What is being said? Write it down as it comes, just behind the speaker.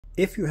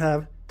If you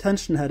have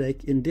tension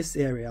headache in this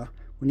area,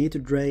 we need to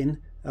drain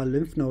a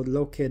lymph node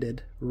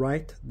located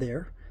right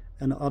there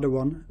and the other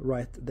one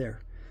right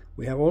there.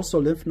 We have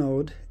also lymph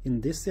node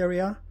in this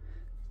area,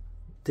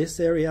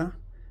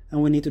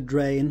 and we need to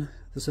drain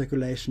the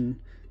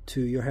circulation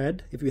to your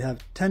head. If you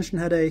have tension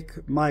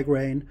headache,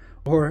 migraine,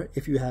 or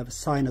if you have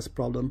sinus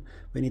problem,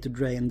 we need to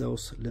drain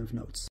those lymph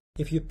nodes.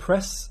 If you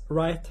press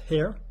right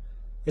here,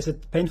 is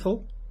it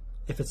painful?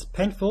 If it's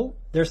painful,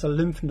 there's a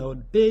lymph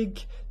node,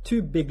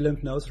 two big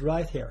lymph nodes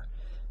right here.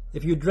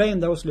 If you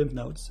drain those lymph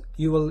nodes,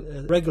 you will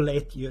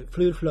regulate your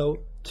fluid flow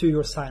to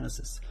your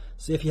sinuses.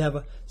 So if you have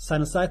a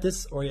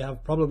sinusitis or you have a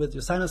problem with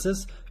your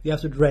sinuses, you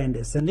have to drain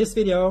this. In this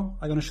video,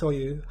 I'm going to show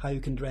you how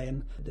you can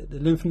drain the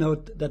lymph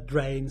node that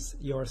drains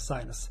your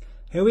sinus.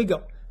 Here we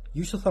go.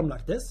 Use your thumb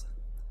like this,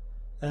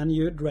 and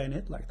you drain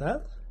it like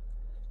that.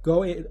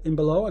 Go in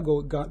below, I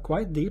go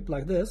quite deep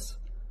like this,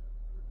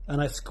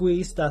 and I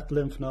squeeze that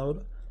lymph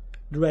node,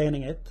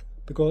 draining it,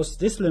 because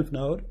this lymph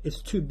node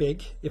is too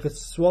big. If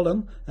it's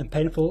swollen and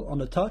painful on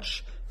the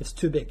touch, it's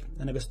too big.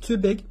 And if it's too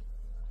big,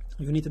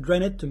 you need to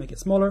drain it to make it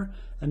smaller,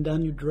 and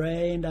then you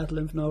drain that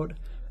lymph node,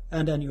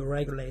 and then you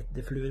regulate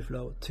the fluid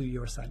flow to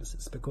your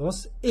sinuses.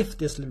 Because if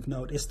this lymph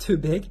node is too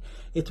big,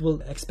 it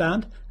will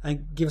expand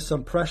and give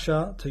some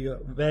pressure to your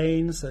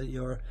veins,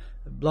 your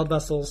blood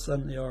vessels,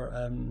 and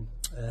your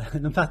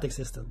lymphatic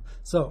system.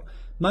 So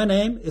my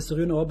name is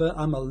Rune Aabø.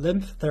 I'm a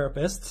lymph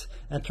therapist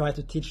and try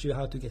to teach you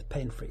how to get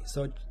pain-free.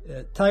 So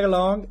tag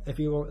along if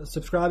you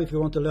subscribe if you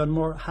want to learn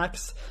more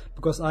hacks,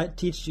 because I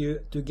teach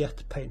you to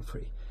get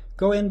pain-free.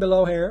 Go in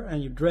below here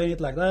and you drain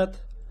it like that,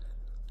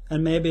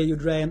 and maybe you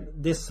drain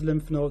this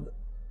lymph node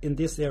in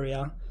this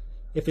area.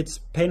 If it's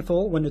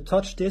painful when you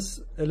touch this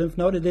lymph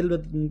node, a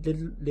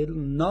little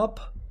knob,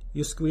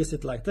 you squeeze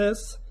it like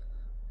this,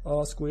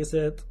 or squeeze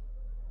it,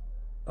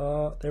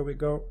 there we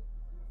go.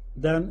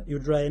 Then you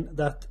drain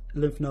that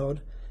lymph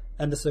node,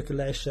 and the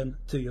circulation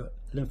to your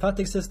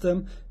lymphatic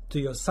system, to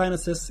your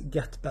sinuses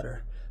get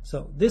better.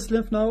 So this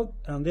lymph node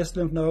and this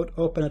lymph node,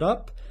 open it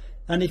up.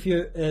 And if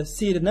you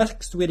see the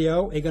next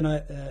video,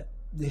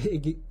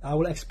 I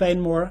will explain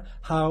more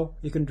how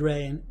you can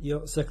drain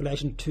your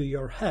circulation to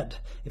your head.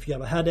 If you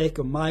have a headache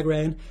or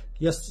migraine,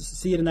 just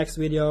see the next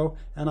video,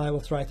 and I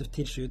will try to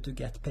teach you to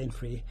get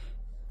pain-free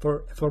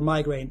for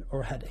migraine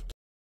or headache.